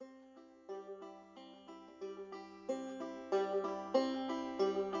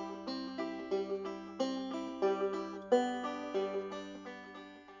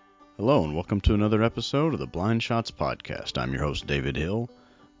Hello and welcome to another episode of the Blind Shots Podcast. I'm your host, David Hill,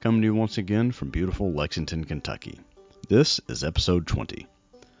 coming to you once again from beautiful Lexington, Kentucky. This is episode 20.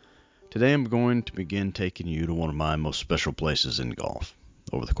 Today I'm going to begin taking you to one of my most special places in golf.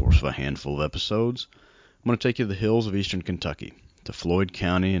 Over the course of a handful of episodes, I'm going to take you to the hills of eastern Kentucky, to Floyd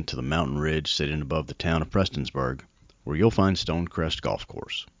County and to the mountain ridge sitting above the town of Prestonsburg, where you'll find Stonecrest Golf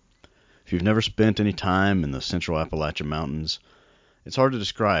Course. If you've never spent any time in the central Appalachian Mountains, it's hard to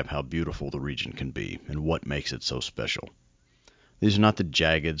describe how beautiful the region can be and what makes it so special. These are not the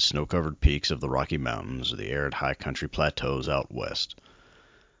jagged, snow-covered peaks of the Rocky Mountains or the arid high country plateaus out west.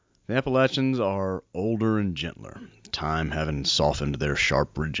 The Appalachians are older and gentler, time having softened their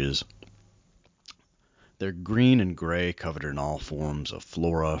sharp ridges. They're green and gray, covered in all forms of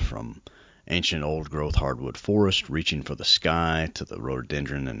flora, from ancient old-growth hardwood forest reaching for the sky to the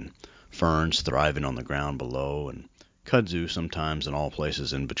rhododendron and ferns thriving on the ground below, and kudzu sometimes in all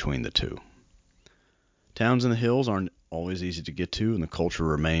places in between the two. Towns in the hills aren't always easy to get to, and the culture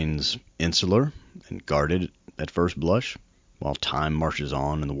remains insular and guarded at first blush, while time marches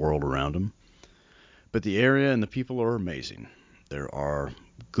on in the world around them. But the area and the people are amazing. There are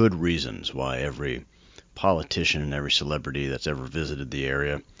good reasons why every politician and every celebrity that's ever visited the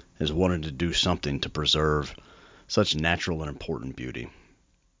area has wanted to do something to preserve such natural and important beauty.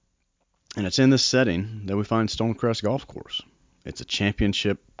 And it's in this setting that we find Stonecrest Golf Course. It's a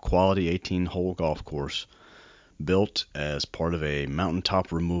championship quality 18-hole golf course built as part of a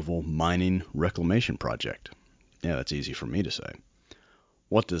mountaintop removal mining reclamation project. Yeah, that's easy for me to say.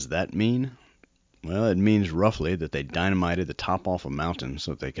 What does that mean? Well, it means roughly that they dynamited the top off a mountain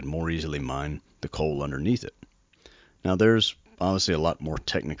so that they could more easily mine the coal underneath it. Now, there's obviously a lot more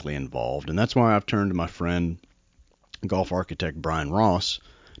technically involved, and that's why I've turned to my friend, golf architect Brian Ross,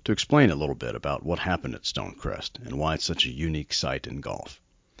 to explain a little bit about what happened at Stonecrest and why it's such a unique site in golf.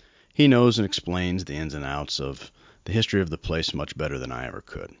 He knows and explains the ins and outs of the history of the place much better than I ever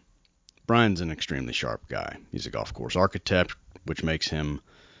could. Brian's an extremely sharp guy. He's a golf course architect, which makes him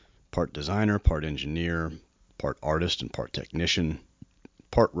part designer, part engineer, part artist and part technician,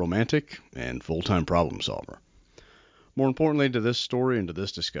 part romantic, and full-time problem solver. More importantly to this story and to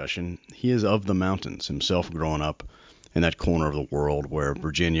this discussion, he is of the mountains, himself growing up in that corner of the world where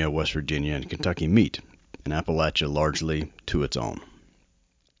Virginia, West Virginia, and Kentucky meet, and Appalachia largely to its own.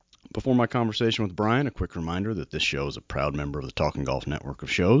 Before my conversation with Brian, a quick reminder that this show is a proud member of the Talking Golf network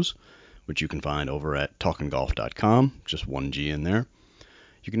of shows, which you can find over at talkinggolf.com, just one G in there.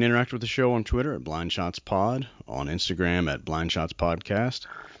 You can interact with the show on Twitter at BlindShotsPod, on Instagram at BlindShotsPodcast,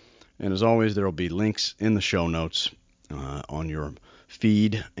 and as always, there will be links in the show notes on your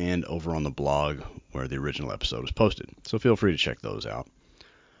feed and over on the blog where the original episode is posted. So feel free to check those out.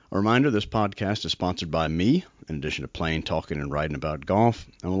 A reminder, this podcast is sponsored by me. In addition to playing, talking, and writing about golf,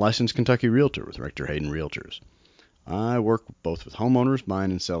 I'm a licensed Kentucky realtor with Rector Hayden Realtors. I work both with homeowners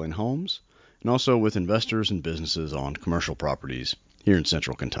buying and selling homes, and also with investors and businesses on commercial properties here in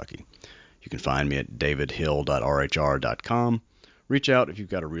central Kentucky. You can find me at davidhill.rhr.com. Reach out if you've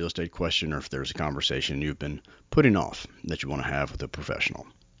got a real estate question or if there's a conversation you've been putting off that you want to have with a professional.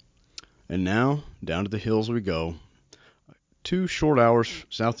 And now, down to the hills we go, 2 short hours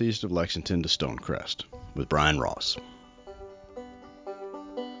southeast of Lexington to Stonecrest with Brian Ross.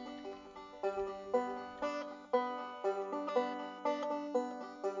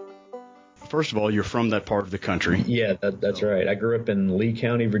 First of all, you're from that part of the country. Yeah, that's right. I grew up in Lee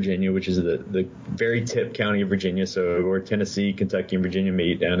County, Virginia, which is the very tip county of Virginia, so where Tennessee, Kentucky, and Virginia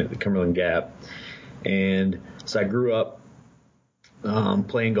meet down at the Cumberland Gap. And so I grew up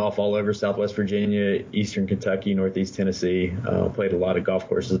playing golf all over Southwest Virginia, Eastern Kentucky, Northeast Tennessee. Played a lot of golf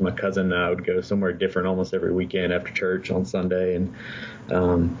courses. My cousin and I would go somewhere different almost every weekend after church on Sunday. And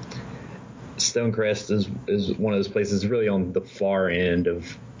Stonecrest is one of those places really on the far end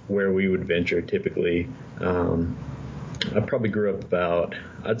of where we would venture typically. I probably grew up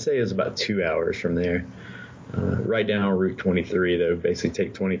I'd say it was about 2 hours from there. Right down Route 23, though, basically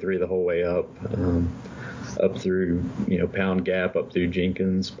take 23 the whole way up through, Pound Gap, up through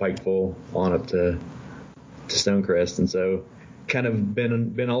Jenkins, Pikeville, on up to Stonecrest. And so kind of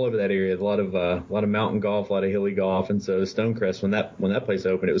been all over that area. A lot of mountain golf, a lot of hilly golf. And so Stonecrest, when that place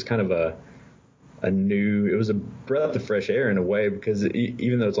opened, it was kind of it was a breath of fresh air in a way, because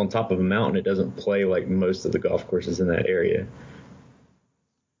even though it's on top of a mountain, it doesn't play like most of the golf courses in that area.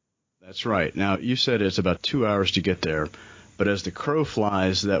 That's right. Now, you said it's about 2 hours to get there, but as the crow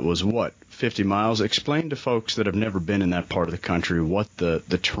flies, that was 50 miles? Explain to folks that have never been in that part of the country what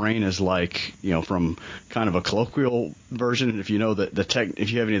the terrain is like, from kind of a colloquial version, if you know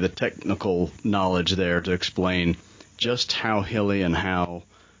if you have any of the technical knowledge there to explain just how hilly and how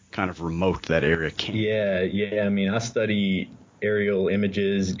kind of remote that area can. Yeah. I mean, I study aerial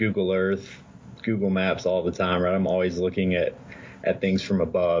images, Google Earth, Google Maps all the time, right? I'm always looking at things from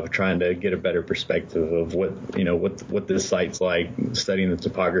above, trying to get a better perspective of what this site's like, studying the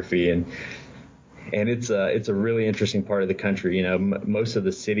topography, and it's a really interesting part of the country. You know, most of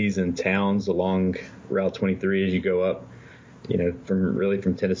the cities and towns along Route 23, as you go up, you know,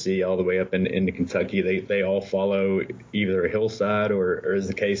 from Tennessee all the way up into Kentucky, they all follow either a hillside or as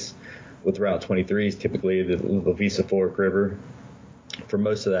the case with Route 23 is typically the Lavisa Fork River for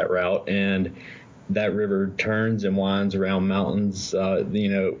most of that route. And that river turns and winds around mountains. You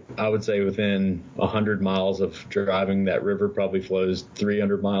know, I would say within 100 miles of driving, that river probably flows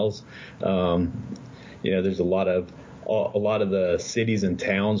 300 miles. You know, there's a lot of the cities and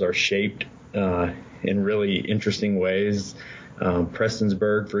towns are shaped in really interesting ways.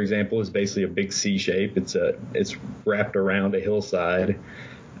 Prestonsburg, for example, is basically a big C shape. It's wrapped around a hillside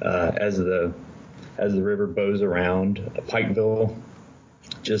as the river bows around. Pikeville,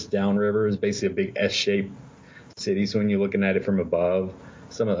 just downriver, is basically a big S-shaped city. So when you're looking at it from above,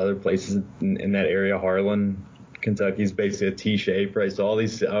 some of the other places in that area, Harlan, Kentucky, is basically a T-shape, right? So all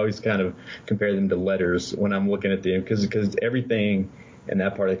these, I always kind of compare them to letters when I'm looking at them, because everything in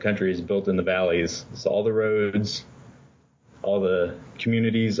that part of the country is built in the valleys. So all the roads, all the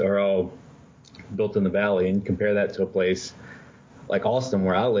communities are all built in the valley, and compare that to a place like Austin,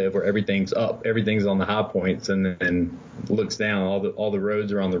 where I live, where everything's up, everything's on the high points, and then looks down. All the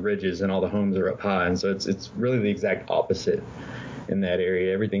roads are on the ridges, and all the homes are up high, and so it's really the exact opposite in that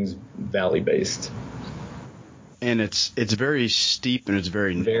area. Everything's valley based, and it's very steep and it's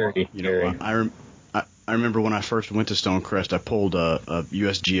very narrow. You know, I remember when I first went to Stonecrest, I pulled a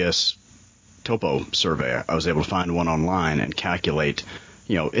USGS topo survey. I was able to find one online and calculate.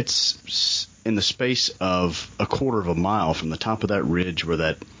 You know, it's in the space of a quarter of a mile from the top of that ridge where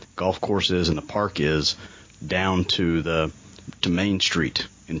that golf course is and the park is down to Main Street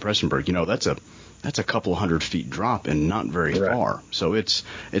in Prestonsburg. You know, that's a couple 100 feet drop and not very far. So it's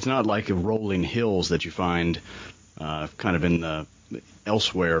not like a rolling hills that you find kind of in the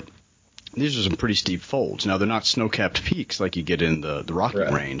elsewhere. These are some pretty steep folds. Now, they're not snow-capped peaks like you get in the Rocky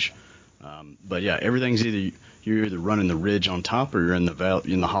Range. But yeah, everything's you're either running the ridge on top or you're in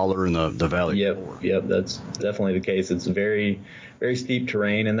the holler in the valley. Yep, that's definitely the case. It's very, very steep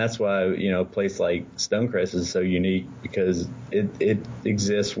terrain, and that's why, you know, a place like Stonecrest is so unique, because it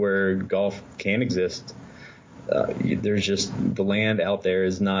exists where golf can exist. There's just, the land out there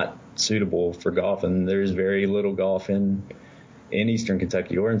is not suitable for golf, and there's very little golf in eastern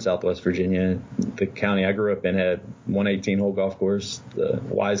Kentucky or in southwest Virginia. The county I grew up in had one 18-hole golf course. The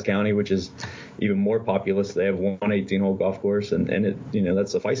Wise County, which is even more populous, they have one 18-hole golf course, and it, you know, that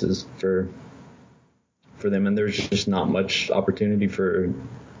suffices for them. And there's just not much opportunity for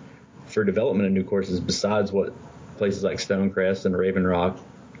development of new courses besides what places like Stonecrest and Raven Rock,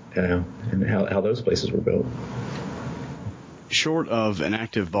 you know, and how those places were built. Short of an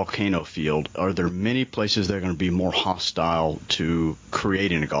active volcano field, are there many places that are going to be more hostile to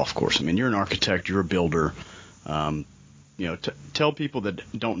creating a golf course? I mean, you're an architect, you're a builder. You know, tell people that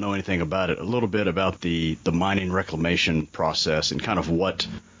don't know anything about it a little bit about the mining reclamation process and kind of what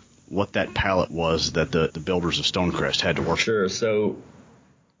that palette was that the builders of Stonecrest had to work. Sure. So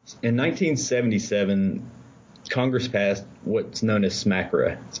in 1977, Congress passed what's known as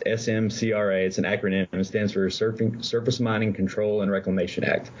SMCRA. It's SMCRA. It's an acronym. It stands for Surface Mining Control and Reclamation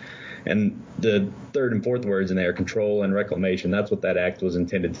Act. And the third and fourth words in there, control and reclamation, that's what that act was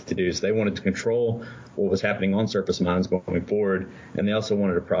intended to do. So they wanted to control what was happening on surface mines going forward, and they also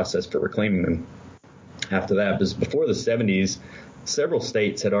wanted a process for reclaiming them after that. Because before the 70s, several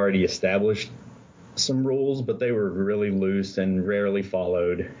states had already established some rules, but they were really loose and rarely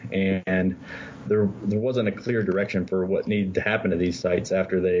followed, and there wasn't a clear direction for what needed to happen to these sites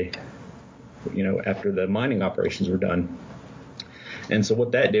after the mining operations were done. And so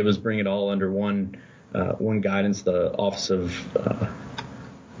what that did was bring it all under one guidance, the Office of I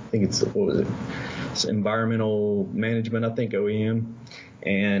think it's Environmental Management, I think, OEM.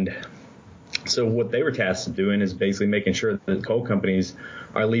 And so what they were tasked with doing is basically making sure that coal companies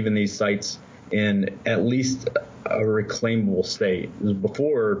are leaving these sites in at least a reclaimable state.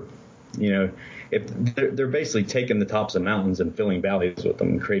 Before, you know, if they're basically taking the tops of mountains and filling valleys with them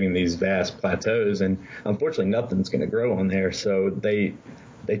and creating these vast plateaus, and unfortunately nothing's going to grow on there. So they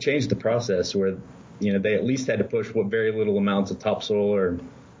changed the process where, you know, they at least had to push what very little amounts of topsoil are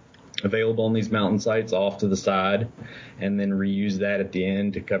available on these mountain sites off to the side, and then reuse that at the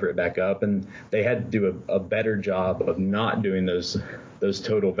end to cover it back up. And they had to do a better job of not doing those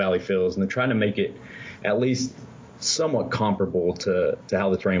total valley fills, and they're trying to make it at least somewhat comparable to how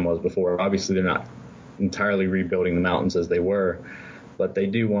the terrain was before. Obviously, they're not entirely rebuilding the mountains as they were, but they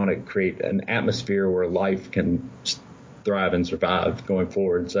do want to create an atmosphere where life can thrive and survive going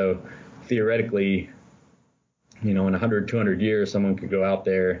forward. So theoretically, in 100, 200 years, someone could go out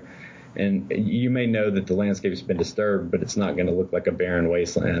there and you may know that the landscape's been disturbed, but it's not going to look like a barren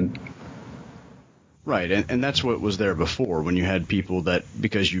wasteland. Right, and that's what was there before when you had people that,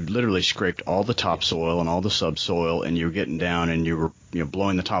 because you literally scraped all the topsoil and all the subsoil, and you were getting down and you were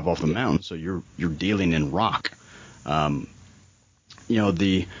blowing the top off the mountain, so you're dealing in rock.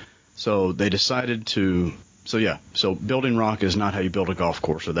 So they decided to. So building rock is not how you build a golf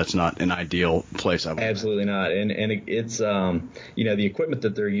course, so that's not an ideal place. Absolutely not. And it's, the equipment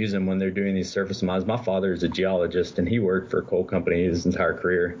that they're using when they're doing these surface mines. My father is a geologist, and he worked for a coal company his entire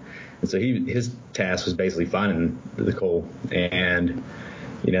career. And so his task was basically finding the coal. And,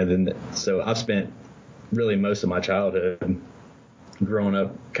 so I've spent really most of my childhood growing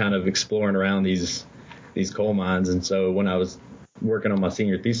up kind of exploring around these coal mines. And so when I was working on my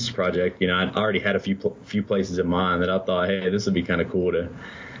senior thesis project, I already had a few places in mind that I thought, hey, this would be kind of cool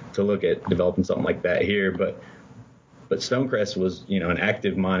to look at developing something like that here. But Stonecrest was, an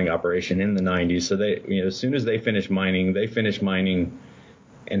active mining operation in the 90s. So they, as soon as they finished mining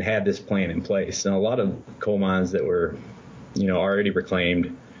and had this plan in place. And a lot of coal mines that were, already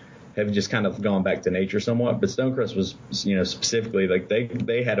reclaimed have just kind of gone back to nature somewhat. But Stonecrest was, specifically like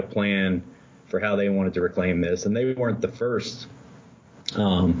they had a plan for how they wanted to reclaim this. And they weren't the first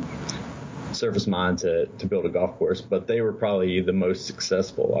surface mine to build a golf course, but they were probably the most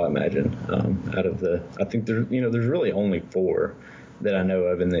successful, I imagine, out of I think there's really only 4 that I know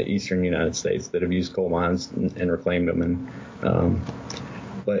of in the eastern United States that have used coal mines and reclaimed them.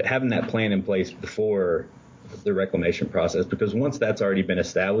 But having that plan in place before the reclamation process, because once that's already been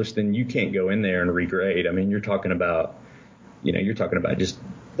established, then you can't go in there and regrade. I mean, you're talking about just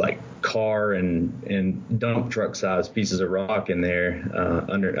like car and dump truck size pieces of rock in there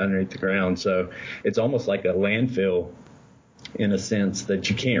underneath the ground. So it's almost like a landfill in a sense that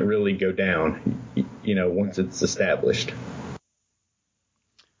you can't really go down, once it's established.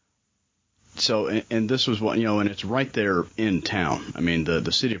 So, and this was what, and it's right there in town. I mean,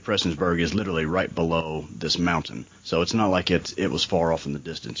 the city of Prestonsburg is literally right below this mountain. So it's not like it was far off in the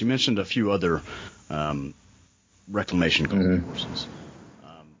distance. You mentioned a few other reclamation golf courses.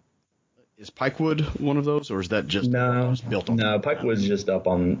 Is Pikewood one of those, or is that just built on? No, Pikewood's just up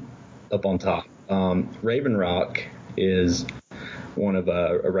on top. Raven Rock is one of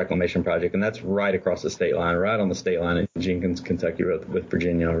a reclamation project, and that's right across the state line, right on the state line in Jenkins, Kentucky, with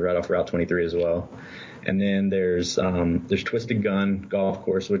Virginia, right off Route 23 as well. And then there's Twisted Gun Golf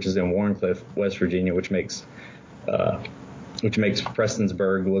Course, which is in Warrencliff, West Virginia, which makes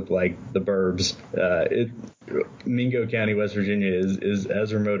Prestonsburg look like the burbs. Mingo County, West Virginia is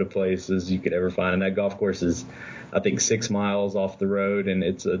as remote a place as you could ever find. And that golf course is, I think, 6 miles off the road, and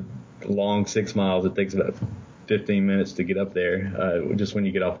it's a long 6 miles. It takes about 15 minutes to get up there, just when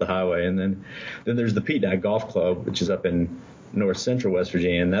you get off the highway. And then there's the Pete Dye Golf Club, which is up in north central West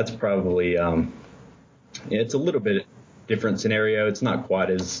Virginia, and that's probably it's a little bit different scenario. It's not quite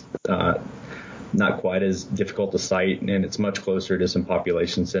as difficult to site, and it's much closer to some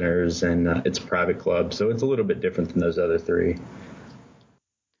population centers, and it's a private club, so it's a little bit different than those other 3.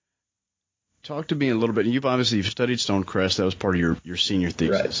 Talk to me a little bit. You've studied Stonecrest. That was part of your senior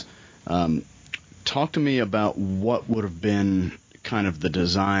thesis. Right. Talk to me about what would have been kind of the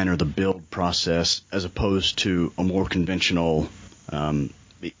design or the build process as opposed to a more conventional, a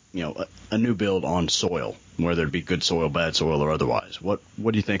new build on soil, whether it be good soil, bad soil, or otherwise. What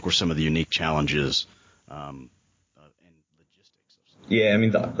do you think were some of the unique challenges and logistics? Yeah, I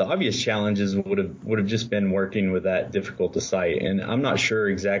mean, the obvious challenges would have just been working with that difficult to site, and I'm not sure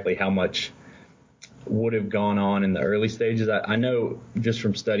exactly how much would have gone on in the early stages. I know just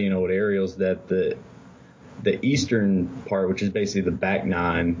from studying old aerials that the eastern part, which is basically the back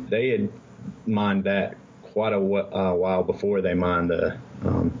 9, they had mined that quite a while before they mined the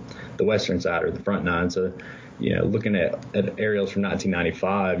western side or the front 9. So, looking at aerials from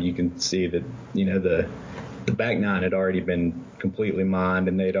 1995, you can see that, the back 9 had already been completely mined,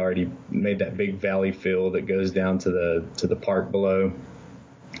 and they'd already made that big valley fill that goes down to the park below,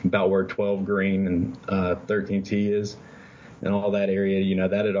 about where 12 green and 13 tee is, and all that area,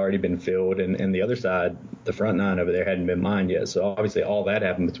 that had already been filled, and the other side, the front 9 over there, hadn't been mined yet. So obviously all that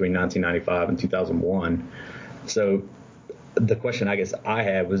happened between 1995 and 2001. So the question I guess I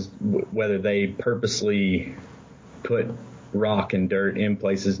had was whether they purposely put rock and dirt in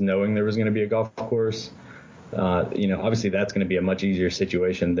places knowing there was going to be a golf course. Obviously that's going to be a much easier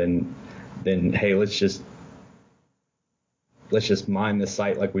situation than hey, let's just let's just mine the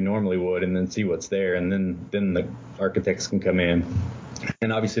site like we normally would and then see what's there, and then the architects can come in.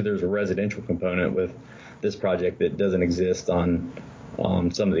 And obviously there's a residential component with this project that doesn't exist on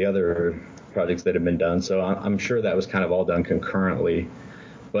some of the other projects that have been done. So I'm sure that was kind of all done concurrently.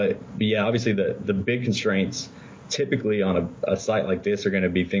 But yeah, obviously the big constraints typically on a site like this are going to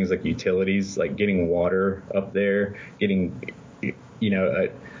be things like utilities, like getting water up there, getting,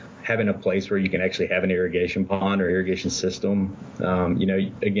 having a place where you can actually have an irrigation pond or irrigation system.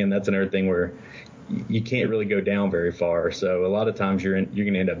 Again, that's another thing where you can't really go down very far. So a lot of times you're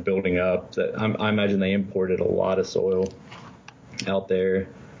going to end up building up. I imagine they imported a lot of soil out there,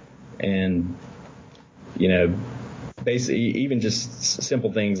 and basically even just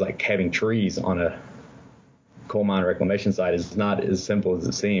simple things like having trees on a coal mine reclamation site is not as simple as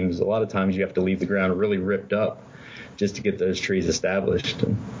it seems. A lot of times you have to leave the ground really ripped up just to get those trees established.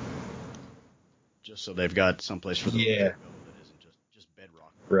 Just so they've got someplace for them to go that isn't just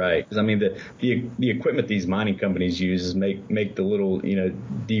bedrock. Right. Because I mean, the equipment these mining companies use is make the little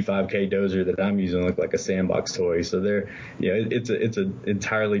D5K dozer that I'm using look like a sandbox toy. So it's an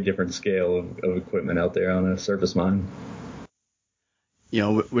entirely different scale of equipment out there on a surface mine.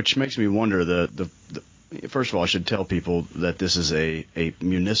 Which makes me wonder first of all, I should tell people that this is a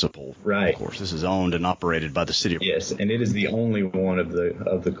municipal course. This is owned and operated by the city of Yes, and it is the only one of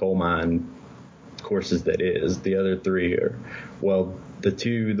the coal mine courses that is. The other three are,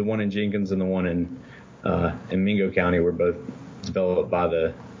 the one in Jenkins and the one in Mingo County were both developed by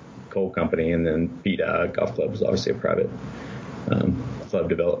the coal company, and then PETA Golf Club is obviously a private club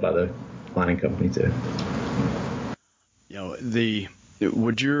developed by the mining company too.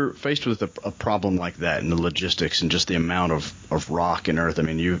 When you're faced with a problem like that and the logistics and just the amount of rock and earth, I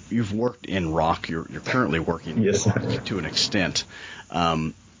mean, you've worked in rock. You're currently working yes. in rock to an extent.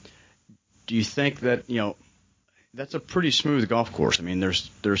 Do you think that that's a pretty smooth golf course? I mean, there's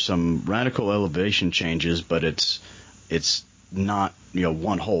some radical elevation changes, but it's not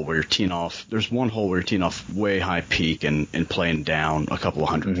one hole where you're teeing off. There's one hole where you're teeing off way high peak and playing down a couple of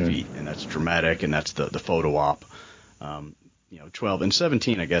hundred feet, and that's dramatic, and that's the photo op. 12 and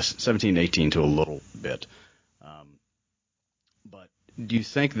 17, I guess, 17, 18 to a little bit. But do you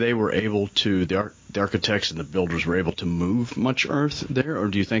think they were able to, the architects and the builders were able to move much earth there? Or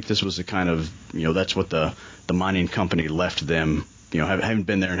do you think this was a kind of, that's what the mining company left them, haven't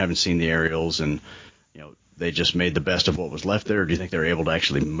been there and haven't seen the aerials, and, they just made the best of what was left there? Or do you think they were able to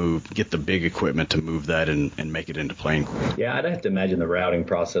actually get the big equipment to move that and make it into playing? Yeah, I'd have to imagine the routing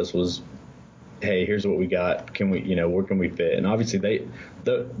process was, hey, here's what we got. Can we, where can we fit? And obviously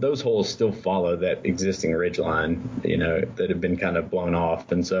those holes still follow that existing ridge line, that have been kind of blown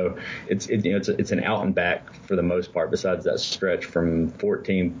off. And so it's an out and back for the most part, besides that stretch from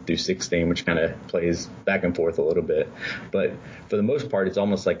 14 through 16, which kind of plays back and forth a little bit. But for the most part, it's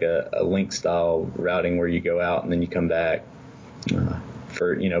almost like a link style routing where you go out and then you come back.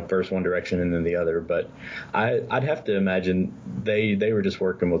 For first one direction and then the other, but I'd have to imagine they were just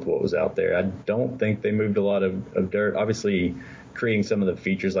working with what was out there. I don't think they moved a lot of dirt. Obviously, creating some of the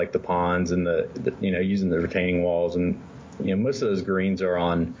features like the ponds and the using the retaining walls, and most of those greens are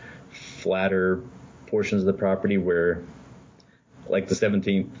on flatter portions of the property where, like the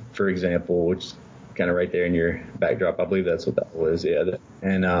 17th, for example, which is kind of right there in your backdrop. I believe that's what that was. Yeah,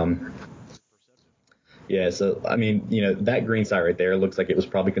 and yeah, so, I mean, that green site right there looks like it was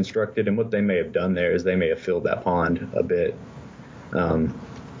probably constructed, and what they may have done there is they may have filled that pond a bit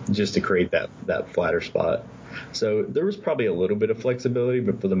just to create that flatter spot. So there was probably a little bit of flexibility,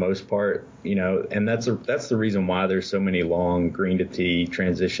 but for the most part, and that's the reason why there's so many long green to tee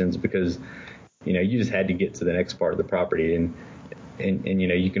transitions, because, you just had to get to the next part of the property, and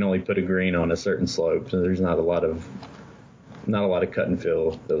you can only put a green on a certain slope, so there's not a lot of cut and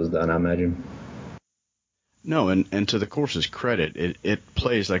fill that was done, I imagine. No, and to the course's credit, it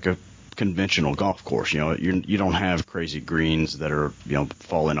plays like a conventional golf course. You don't have crazy greens that are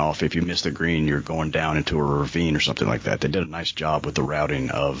falling off. If you miss the green, you're going down into a ravine or something like that. They did a nice job with the routing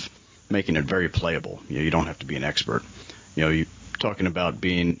of making it very playable. You don't have to be an expert. You talking about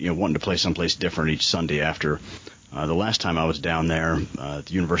being wanting to play someplace different each Sunday after. The last time I was down there, the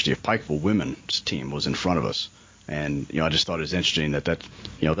University of Pikeville women's team was in front of us, and I just thought it was interesting that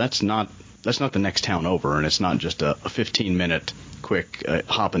that's not the next town over, and it's not just a 15-minute quick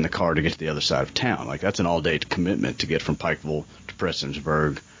hop in the car to get to the other side of town. Like, that's an all-day commitment to get from Pikeville to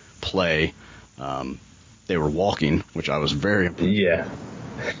Prestonsburg, play. They were walking, which I was very impressed. Yeah.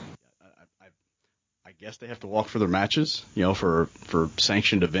 I guess they have to walk for their matches, for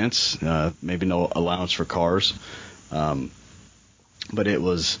sanctioned events. Maybe no allowance for cars. But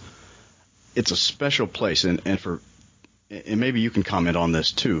it's a special place, and and maybe you can comment on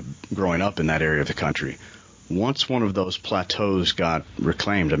this too, growing up in that area of the country. Once one of those plateaus got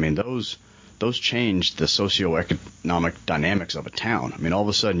reclaimed, I mean, those changed the socioeconomic dynamics of a town. I mean, all of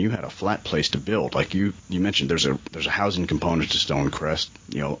a sudden you had a flat place to build. Like you mentioned, there's a housing component to Stonecrest.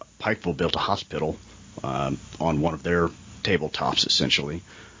 Pikeville built a hospital on one of their tabletops, essentially.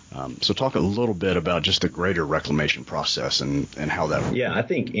 So talk a little bit about just the greater reclamation process and how that. Yeah, I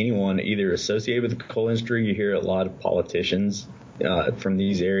think anyone either associated with the coal industry, you hear a lot of politicians from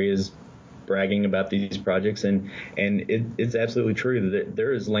these areas bragging about these projects, and it's absolutely true that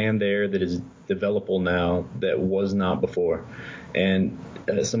there is land there that is developable now that was not before. And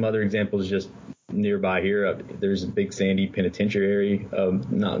some other examples just nearby here, there's a Big Sandy Penitentiary.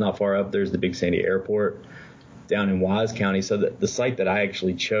 Not far up, there's the Big Sandy Airport down in Wise County. So the site that I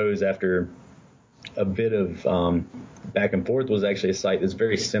actually chose after a bit of back and forth was actually a site that's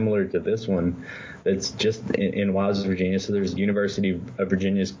very similar to this one, that's just in Wise, Virginia. So there's the University of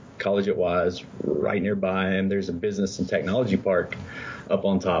Virginia's College at Wise right nearby, and there's a business and technology park up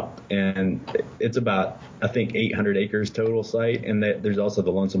on top. And it's about, I think, 800 acres total site, and there's also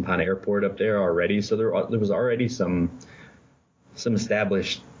the Lonesome Pine Airport up there already. So there was already some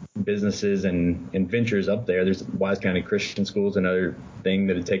established businesses and ventures up there. There's Wise County Christian Schools, another thing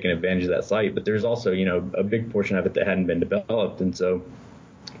that had taken advantage of that site, but there's also, a big portion of it that hadn't been developed. And so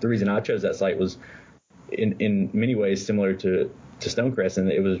the reason I chose that site was in many ways similar to Stonecrest,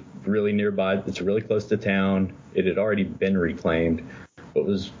 and it was really nearby. It's really close to town. It had already been reclaimed, but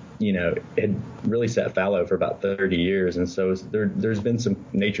was, it had really sat fallow for about 30 years. And so there's been some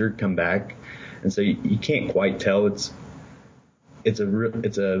nature come back. And so you can't quite tell it's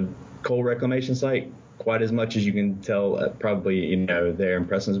a coal reclamation site quite as much as you can tell probably, there in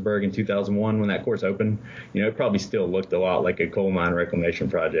Prestonsburg in 2001 when that course opened. It probably still looked a lot like a coal mine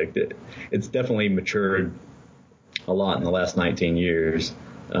reclamation project. It's definitely matured a lot in the last 19 years.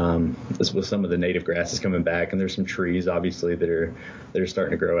 This with some of the native grasses coming back, and there's some trees obviously that are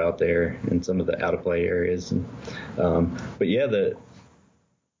starting to grow out there in some of the out of play areas. And, but yeah,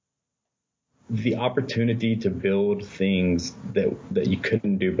 the opportunity to build things that you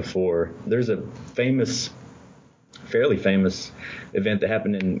couldn't do before. There's a fairly famous event that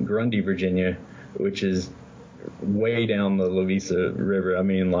happened in Grundy, Virginia, which is way down the Lovisa River. I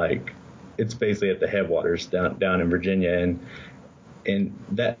mean, like, it's basically at the headwaters down in Virginia, and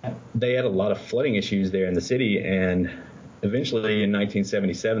that they had a lot of flooding issues there in the city, and eventually in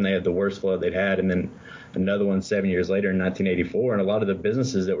 1977 they had the worst flood they'd had, and then another one 7 years later in 1984. And a lot of the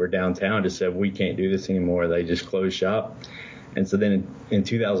businesses that were downtown just said, we can't do this anymore. They just closed shop. And so then in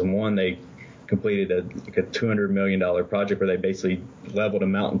 2001, they completed a $200 million project where they basically leveled a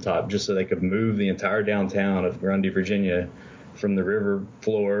mountaintop just so they could move the entire downtown of Grundy, Virginia from the river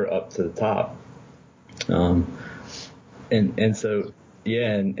floor up to the top. And so,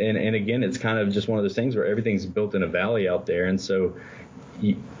 yeah. And again, it's kind of just one of those things where everything's built in a valley out there. And so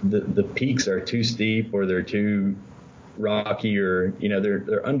the peaks are too steep, or they're too rocky, or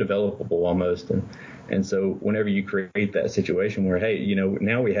they're undevelopable almost. And so whenever you create that situation where, hey,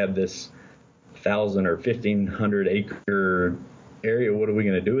 now we have this 1,000 or 1,500 acre area, what are we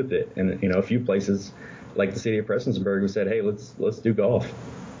going to do with it? And a few places like the city of Prestonsburg said, hey, let's do golf.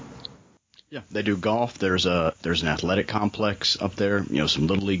 Yeah, they do golf. There's an athletic complex up there, some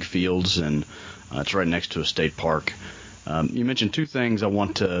little league fields, and it's right next to a state park. You mentioned two things I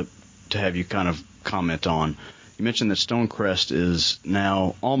want to have you kind of comment on. You mentioned that Stonecrest is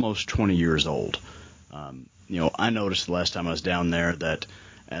now almost 20 years old. I noticed the last time I was down there that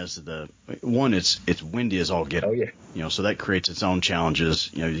as it's windy as all get. Oh yeah. So that creates its own challenges.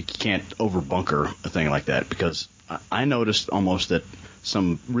 You can't over bunker a thing like that, because I noticed almost that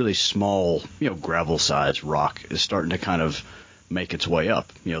some really small, gravel size rock is starting to kind of make its way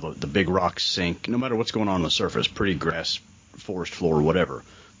up. The big rocks sink, no matter what's going on the surface, pretty grass, forest floor, whatever.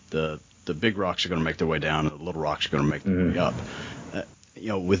 The big rocks are going to make their way down, and the little rocks are going to make their way up.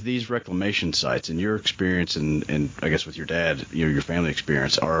 With these reclamation sites, in your experience, and I guess with your dad, your family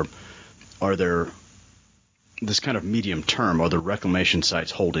experience, are there this kind of medium term? Are the reclamation sites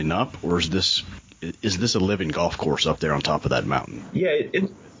holding up, or is this a living golf course up there on top of that mountain? Yeah,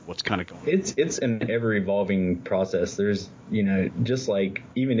 what's kind of going on? It's an ever evolving process. There's just like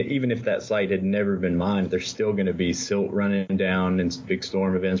even if that site had never been mined, there's still going to be silt running down and big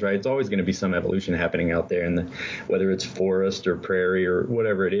storm events, right? It's always going to be some evolution happening out there, and whether it's forest or prairie or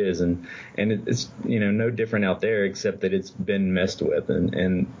whatever it is, and it's no different out there, except that it's been messed with,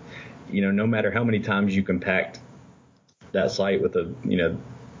 and no matter how many times you compact that site with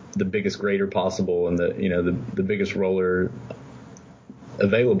the biggest grader possible and the biggest roller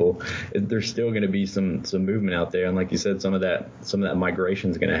available, there's still going to be some movement out there. And like you said, some of that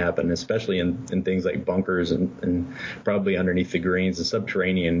migration is going to happen, especially in things like bunkers and probably underneath the greens and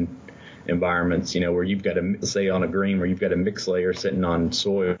subterranean environments, where you've got say on a green where you've got a mix layer sitting on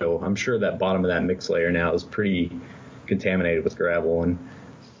soil. I'm sure that bottom of that mix layer now is pretty contaminated with gravel.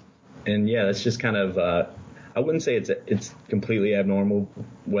 And yeah, that's just kind of, I wouldn't say it's completely abnormal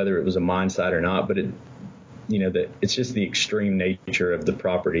whether it was a mine site or not, but it's just the extreme nature of the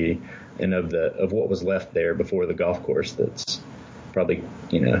property and of what was left there before the golf course that's probably,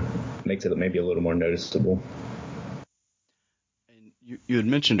 makes it maybe a little more noticeable. And you had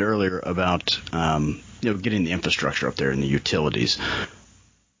mentioned earlier about, getting the infrastructure up there and the utilities.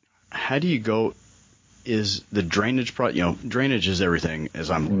 How do you go? Is the drainage drainage is everything, as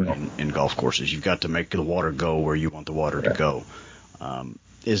I'm in golf courses. You've got to make the water go where you want the water to go.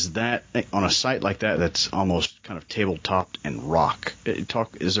 Is that on a site like that that's almost kind of tabletopped and rock?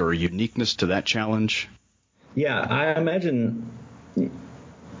 Is there a uniqueness to that challenge? Yeah, I imagine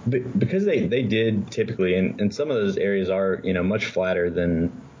because they did typically, and some of those areas are much flatter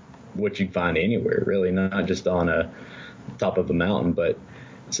than what you'd find anywhere, really, not just on a top of a mountain, but.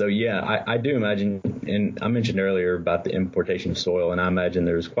 So, yeah, I do imagine, and I mentioned earlier about the importation of soil, and I imagine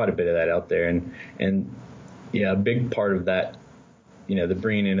there's quite a bit of that out there. And yeah, a big part of that, the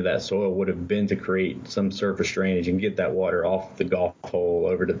bringing into that soil would have been to create some surface drainage and get that water off the golf hole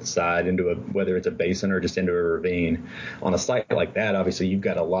over to the side into whether it's a basin or just into a ravine. On a site like that, obviously, you've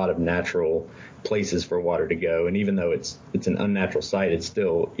got a lot of natural places for water to go. And even though it's an unnatural site, it's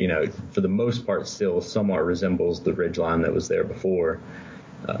still, for the most part, still somewhat resembles the ridgeline that was there before.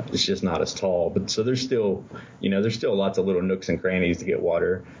 It's just not as tall, but so there's still lots of little nooks and crannies to get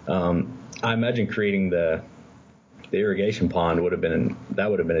water. I imagine creating the irrigation pond would have been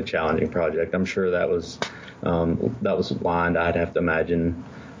a challenging project. I'm sure that was lined. I'd have to imagine.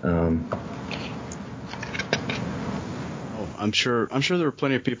 I'm sure there were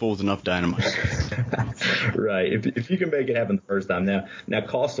plenty of people with enough dynamite. Right. If you can make it happen the first time. Now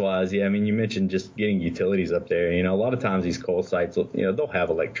cost wise, yeah, I mean, you mentioned just getting utilities up there. A lot of times these coal sites, they'll have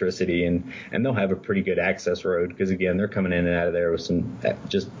electricity and they'll have a pretty good access road because again, they're coming in and out of there with some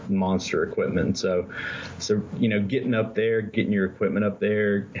just monster equipment. So getting up there, getting your equipment up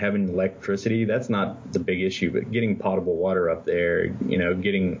there, having electricity, that's not the big issue, but getting potable water up there,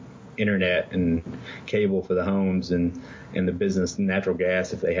 getting internet and cable for the homes and the business, natural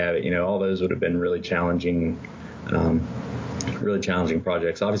gas if they have it, all those would have been really challenging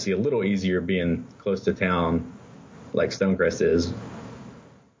projects. Obviously a little easier being close to town like Stonecrest is.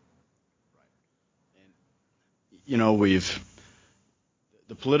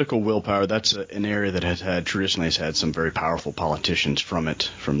 The political willpower, that's an area that traditionally has had some very powerful politicians from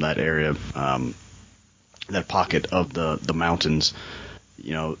that area, that pocket of the mountains.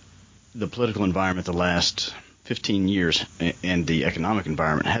 The political environment the last 15 years and the economic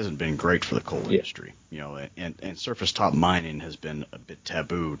environment hasn't been great for the coal industry. And surface top mining has been a bit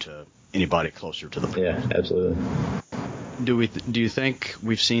taboo to anybody closer to the pole. Yeah, absolutely. Do you think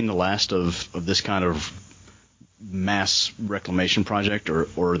we've seen the last of this kind of mass reclamation project, or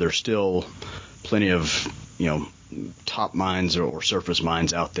are there still plenty of top mines or surface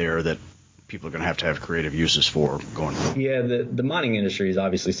mines out there that people are going to have creative uses for going forward? Yeah, the mining industry is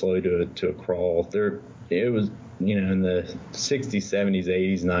obviously slowly to a crawl. It was, in the 60s, 70s,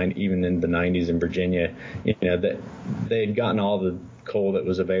 80s, 90s, even in the 90s in Virginia, that they had gotten all the coal that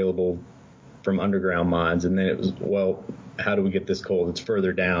was available from underground mines, and then it was, well, how do we get this coal that's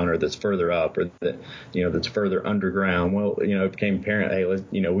further down or that's further up or that's further underground? Well, it became apparent, hey, let's,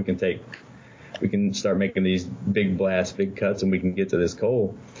 we can start making these big blasts, big cuts, and we can get to this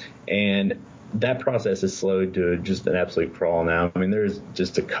coal. And that process is slowed to just an absolute crawl now. I mean, there's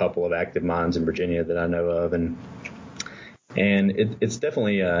just a couple of active mines in Virginia that I know of, and it's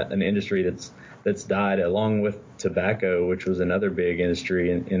definitely an industry that's died, along with tobacco, which was another big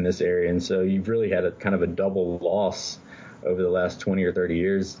industry in this area. And so you've really had a kind of a double loss over the last 20 or 30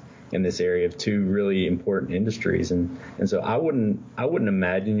 years in this area of two really important industries. And so I wouldn't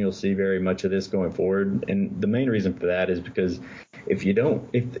imagine you'll see very much of this going forward. And the main reason for that is because if you're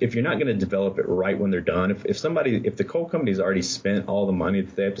not going to develop it right when they're done, if the coal company's already spent all the money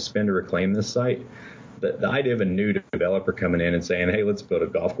that they have to spend to reclaim this site, the idea of a new developer coming in and saying, hey, let's build a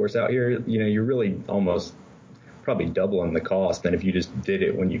golf course out here, you're really almost probably doubling the cost than if you just did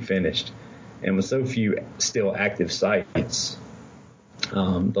it when you finished. And with so few still active sites,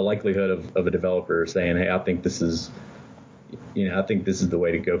 the likelihood of a developer saying, hey, I think this is the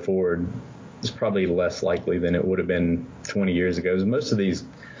way to go forward is probably less likely than it would have been 20 years ago. Most of these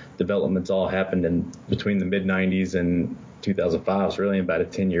developments all happened between the mid 90s and 2005. It's really about a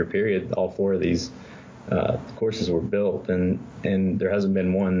 10-year period. All 4 of these courses were built, and there hasn't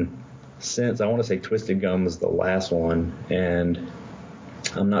been one since. I want to say Twisted Gum was the last one, and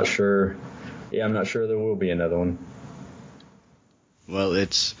I'm not sure. Yeah, I'm not sure there will be another one. Well, they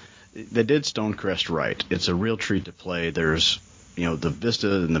did Stonecrest right. It's a real treat to play. There's, the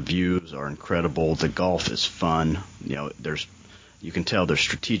vista and the views are incredible. The golf is fun. You can tell there's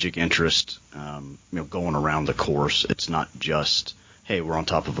strategic interest, going around the course. It's not just, hey, we're on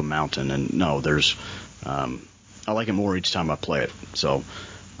top of a mountain. And no, there's, I like it more each time I play it. So,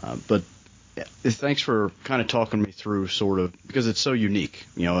 but thanks for kind of talking me through sort of, because it's so unique.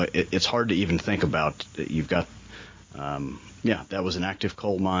 It's hard to even think about. You've got, that was an active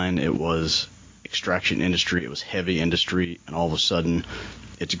coal mine. It was extraction industry. It was heavy industry. And all of a sudden,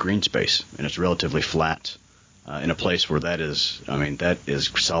 it's green space, and it's relatively flat. In a place where that is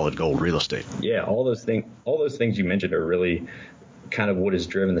solid gold real estate. Yeah, all those things you mentioned are really kind of what has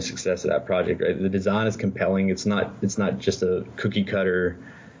driven the success of that project, right? The design is compelling. It's not just a cookie cutter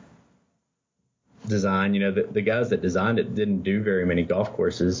design. The guys that designed it didn't do very many golf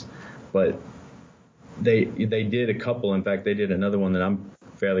courses, but they did a couple. In fact, they did another one that I'm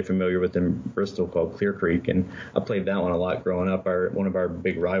fairly familiar with in Bristol called Clear Creek, and I played that one a lot growing up. One of our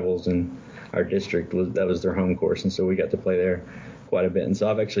big rivals in our district was their home course, and so we got to play there quite a bit. And so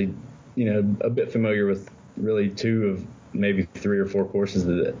I've actually, a bit familiar with really 2 of maybe 3 or 4 courses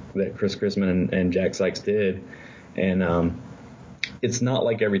that Chris Chrisman and Jack Sykes did, and it's not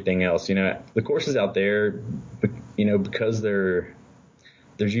like everything else. The courses out there, because there's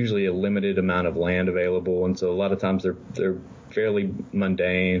usually a limited amount of land available, and so a lot of times they're fairly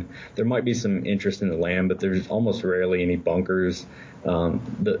mundane. There might be some interest in the land, but there's almost rarely any bunkers.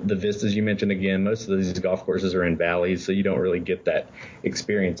 The vistas you mentioned, again, most of these golf courses are in valleys, so you don't really get that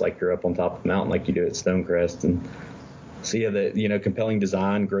experience like you're up on top of the mountain like you do at Stonecrest. And so yeah, compelling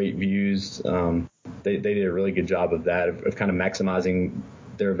design, great views. They did a really good job of that, of kind of maximizing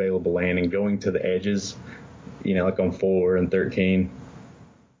their available land and going to the edges, like on 4 and 13.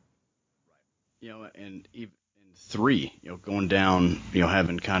 And even in 3, going down,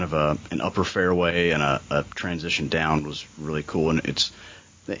 having kind of an upper fairway and a transition down was really cool. And it's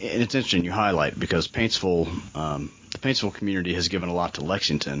interesting you highlight, because Paintsville, the Paintsville community has given a lot to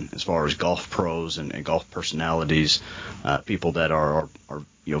Lexington as far as golf pros and golf personalities, people that are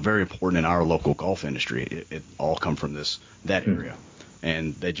very important in our local golf industry. It all come from that area.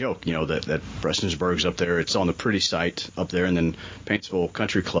 And they joke, that Prestonsburg's up there. It's on the pretty site up there, and then Paintsville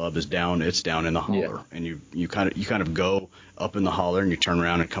Country Club is down. It's down in the holler, yeah. And you kind of go up in the holler, and you turn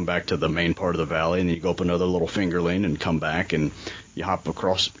around and come back to the main part of the valley, and then you go up another little finger lane and come back, and you hop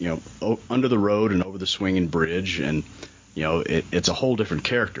across, under the road and over the swinging bridge, and it's a whole different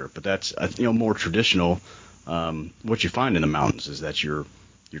character. But that's more traditional. What you find in the mountains is that you're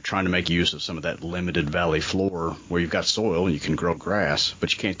trying to make use of some of that limited valley floor where you've got soil and you can grow grass,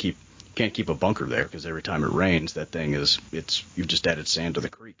 but you can't keep a bunker there, because every time it rains, that thing you've just added sand to the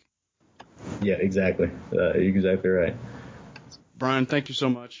creek. Yeah, exactly. You're exactly right. Brian, thank you so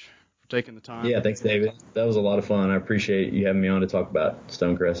much for taking the time. Yeah, thanks, David. That was a lot of fun. I appreciate you having me on to talk about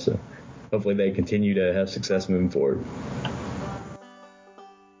Stonecrest. So hopefully they continue to have success moving forward.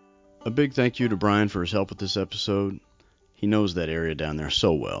 A big thank you to Brian for his help with this episode. He knows that area down there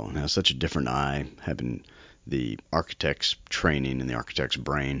so well and has such a different eye, having the architect's training and the architect's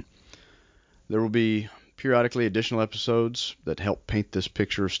brain. There will be periodically additional episodes that help paint this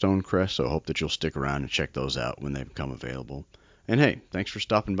picture of Stonecrest, so I hope that you'll stick around and check those out when they become available. And hey, thanks for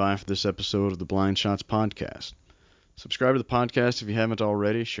stopping by for this episode of the Blind Shots Podcast. Subscribe to the podcast if you haven't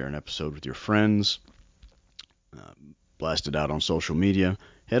already. Share an episode with your friends. Blast it out on social media.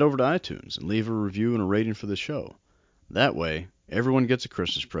 Head over to iTunes and leave a review and a rating for the show. That way, everyone gets a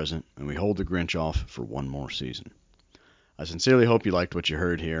Christmas present, and we hold the Grinch off for one more season. I sincerely hope you liked what you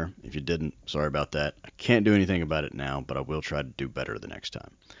heard here. If you didn't, sorry about that. I can't do anything about it now, but I will try to do better the next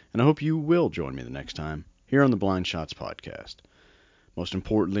time. And I hope you will join me the next time here on the Blind Shots Podcast. Most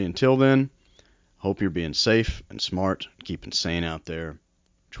importantly, until then, I hope you're being safe and smart, keeping sane out there.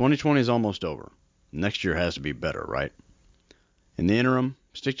 2020 is almost over. Next year has to be better, right? In the interim,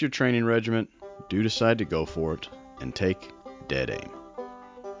 stick to your training regimen, do decide to go for it, and take dead aim.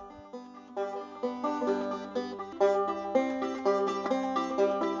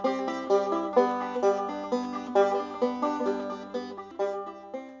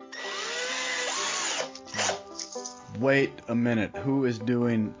 Wait a minute. Who is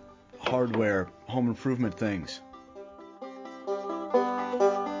doing hardware, home improvement things?